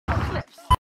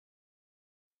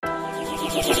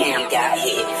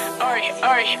CamGotHits.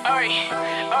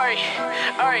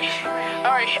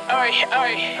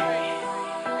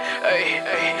 Ay,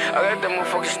 I got that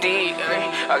motherfucking steed,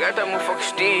 I got that motherfucking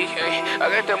steed, I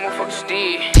got that motherfucking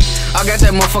steed. I got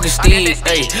that motherfucking steed,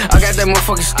 ayy. I got that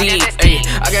motherfucking steed, ayy.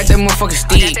 I got that motherfucking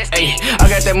steed, ayy. I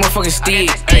got that motherfucking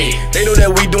steed, ayy. They know that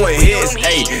we doing hits,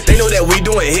 ayy. They know that we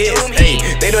doing hits, ayy.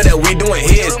 They know that we doing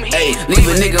hits, ayy. Leave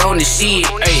a nigga on the shit,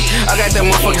 ayy. I got that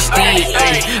motherfucking steed,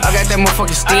 ayy. I got that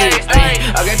motherfucking steed, ayy.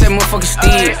 I got that motherfucking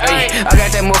steed, ayy. I got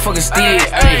that motherfucking steed,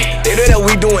 ayy. They know that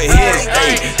we doing hits,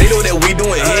 ayy. They know that we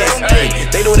doing hits, ayy.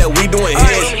 They know that we doing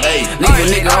hits, ayy. Leave a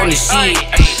nigga on the shit.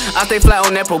 I stay fly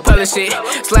on that propeller shit.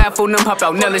 Slide for them, hop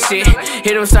out Nella shit.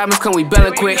 Hit them Simons, come we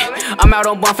bella quick. I'm out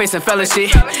on Bonface and fella shit.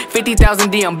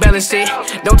 50,000 D, I'm bella shit.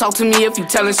 Don't talk to me if you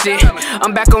tellin' shit.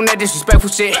 I'm back on that disrespectful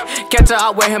shit. Catch her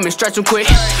out with him and stretch him quick.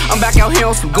 I'm back out here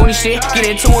on some goony shit. Get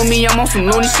into with me, I'm on some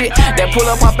loony shit. That pull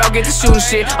up, hop out, get the shooting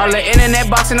shit. All the internet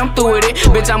boxing, I'm through with it.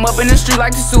 Bitch, I'm up in the street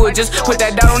like the sewer. Just put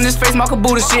that dot on his face, Marco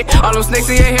Buddha shit. All them snakes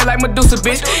in your hair like Medusa,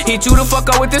 bitch. Hit you the fuck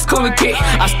up with this cooler kick.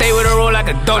 I stay with her roll like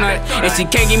a donut. And she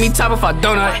can't give me top if I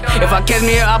donut. If I catch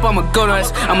me a op, I'ma go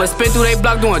nuts. I'ma spin through they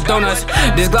block doing donuts.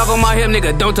 This Glock on my hip,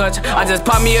 nigga, don't touch. I just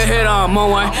pop me a hit on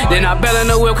one. Then I bell in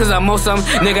the whip cause I want some.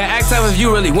 Nigga, ask up if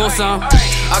you really want some.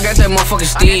 I got that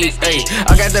motherfucking steed, ayy.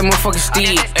 I got that motherfucking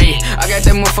steed, ayy. I got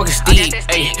that motherfucking steed,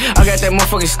 ayy. I got that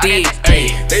motherfucking steed,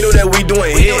 ayy. They know that we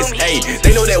doing hits, ayy.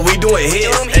 They know that we doing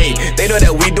hits, ayy. They know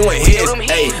that we doing hits,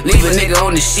 ayy. Leave a nigga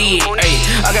on the shit, ayy.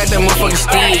 I got that motherfucking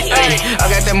steed, ayy. I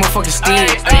got that motherfucking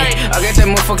steed, ayy. I got that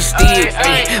motherfucking steed,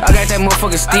 ayy. I got that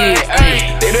motherfucking steed,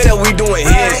 ayy. They know that we doing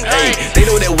hits, ayy. They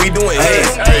know that we doing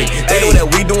hits, ayy. They know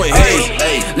that we doing hits,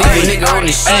 ayy. Leave a nigga on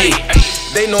the shit.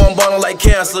 They know I'm ballin' like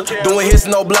cancer, doing hits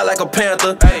no block like a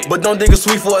panther. But don't think it's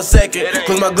sweet for a second,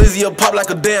 cause my glizzy will pop like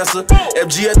a dancer.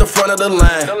 FG at the front of the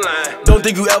line, don't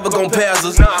think you ever gon' pass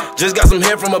us. Just got some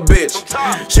hair from a bitch,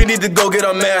 she need to go get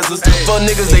her masters. Fuck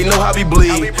niggas, they know how we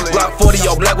bleed. Glock 40,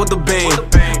 all black with the beam,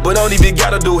 but don't even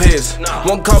gotta do hits.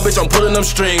 One call, bitch, I'm pulling them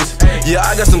strings. Yeah,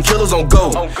 I got some killers on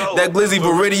go, that glizzy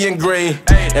Viridian green.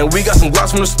 And we got some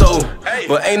Glocks from the stove,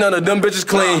 but ain't none of them bitches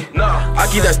clean. I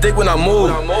keep that stick when I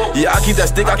move, yeah, I keep that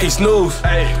stick, I keep snooze.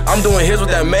 I'm doing hits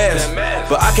with that mask,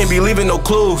 but I can't be leaving no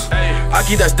clues. I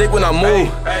keep that stick when I move,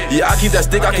 yeah, I keep that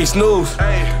stick, I keep snooze.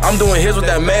 I'm doing hits with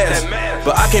that mask,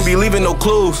 but I can't be leaving no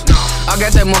clues. I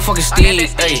got that motherfucking steed,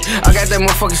 ayy. I got that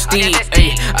motherfucking steed,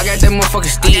 ayy. I got that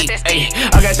motherfucking steed, ayy.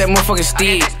 I got that motherfucking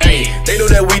steed, ayy. They know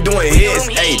that we doing hits,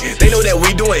 ayy. They know that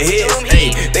we doing hits,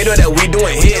 ayy. They know that we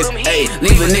doing hits, ayy.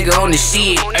 Leave a nigga on the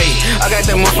shit, ayy. I got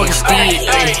that motherfucking steed,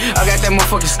 ayy. I got that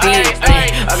motherfucking steed, ayy.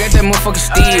 I got that motherfucking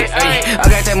steed, ayy. I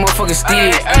got that motherfucking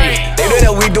steed, ayy. They know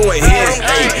that we doing hits,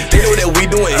 ayy. They know that we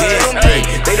doing hits, ayy.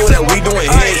 They know that we doing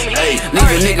hits, ayy. Leave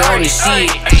a nigga on the shit.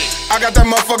 I got that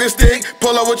motherfucking stick,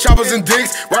 pull up with choppers and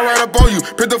dicks, right up on you,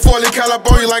 put the 40 cal up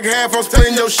on you like half, I'm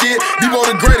splitting your shit.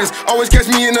 D.BO the greatest, always catch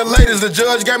me in the latest. The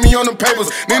judge got me on them papers,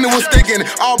 Nina was sticking,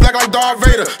 all black like Darth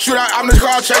Vader. Shoot out, I'm the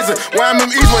car chaser,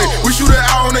 YMM East Way, we shoot it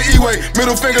out on the E-way.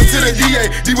 Middle finger to the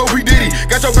DA, D.BO P. Diddy,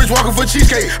 got your bitch walking for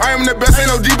cheesecake. I am the best, ain't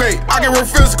no debate. I get real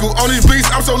physical, on these beats,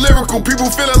 I'm so lyrical.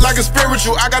 People feel it like a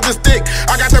spiritual. I got the stick,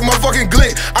 I got that motherfucking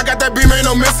glick, I got that beam, ain't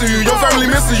no missing you. Your family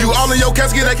missing you, all of your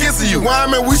cats get that kiss of you.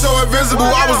 YMM, we so invincible,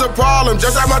 I was a problem,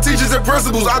 just like my teachers and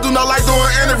principals. I do not like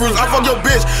doing interviews. I fuck your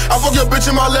bitch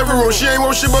in my living room. She ain't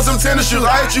want shit but some tennis shoes.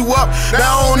 I hit you up, now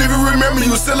I don't even remember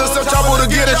you. Still Lil'Cel Chapo to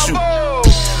get at you.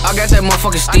 I got that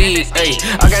motherfucking steed, ayy.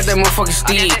 I got that motherfucking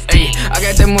steed, ayy. I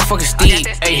got that motherfucking steed,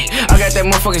 ayy. I got that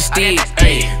motherfucking steed,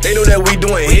 ayy. They know that we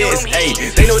doing hits,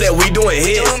 ayy. They know that we doing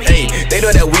hits, ayy. They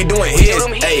know that we doing hits,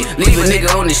 ayy. Leave a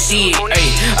nigga on the shit, ayy.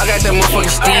 I got that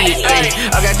motherfucking steed, ayy.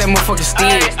 I got that motherfucking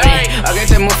steed, ayy. I got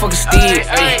that motherfucking steed,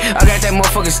 ayy. I got that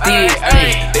motherfucking steed,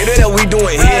 ayy. They know that we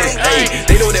doing hits, ayy.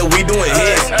 They know that we doing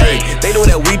hits, ayy. They know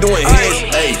that we doing hits,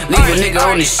 ayy. Leave a nigga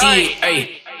on the shit,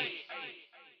 ayy.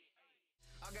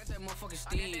 I got that motherfucking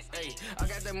steed, ayy. I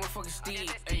got that motherfucking steed,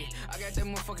 ayy. I got that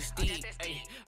motherfucking steed, ayy.